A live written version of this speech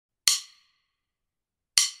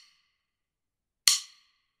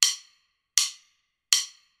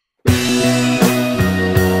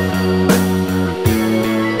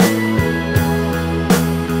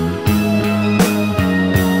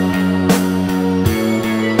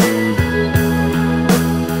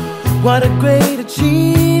What a great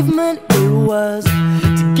achievement it was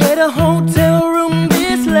to get a hotel room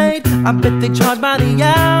this late. I bet they charge by the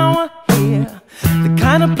hour here. The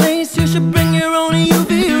kind of place you should bring your own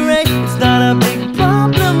UV ray. It's not a big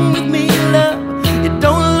problem with me, love. It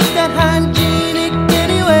don't look that hygienic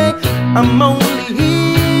anyway. I'm only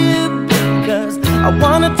here because I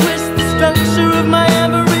wanna twist the structure of my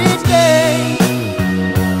average day.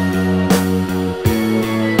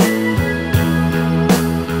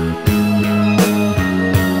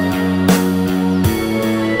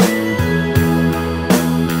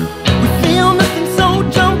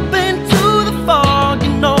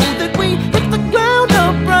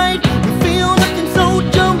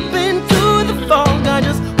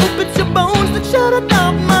 Shut it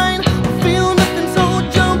up, mine. I feel nothing, so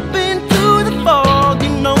jump into the fog. You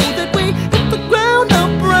know that we hit the ground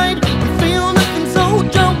upright. We feel nothing, so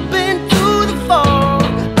jump into the fog.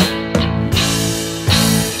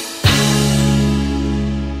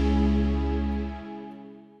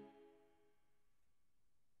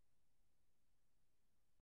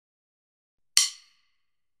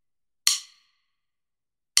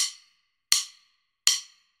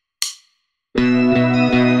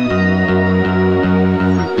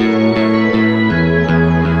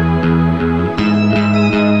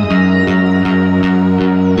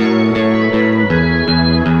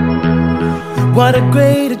 What a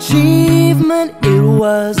great achievement it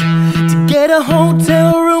was to get a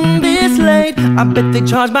hotel room this late. I bet they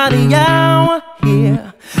charge by the hour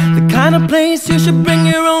here. The kind of place you should bring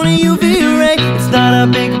your own UV ray. It's not a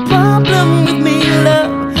big problem with me,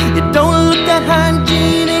 love. It don't look that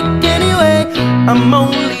hygienic anyway. I'm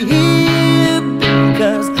only here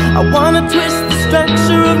because I wanna twist the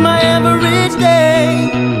structure of my average day.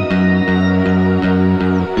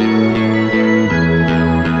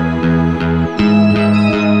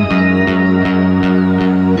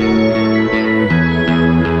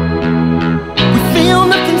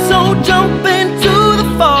 Jump into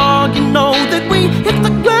the fog. You know that we hit the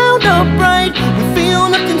ground upright. We feel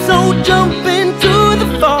nothing, so jump into the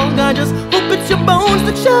fog. I just hope it's your bones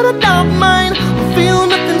that shut it out, mine. We feel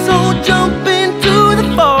nothing, so jump into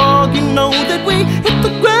the fog. You know that we hit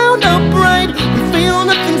the ground upright. We feel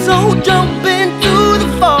nothing, so jump into the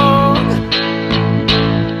fog.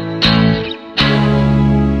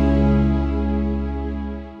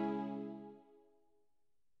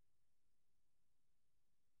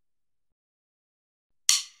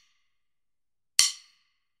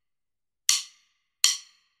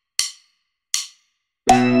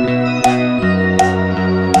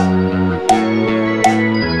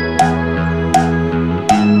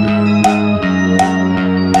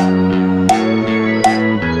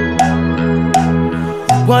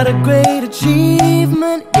 What a great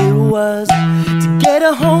achievement it was to get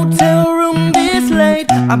a hotel room this late.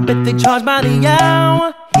 I bet they charge by the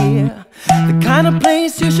hour here. The kind of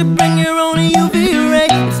place you should bring your own UV ray.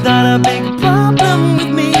 It's not a big problem with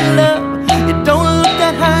me, love. It don't look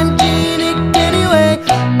that hygienic anyway.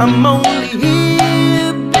 I'm only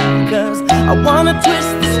here because I wanna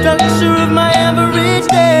twist the structure of my average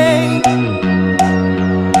day.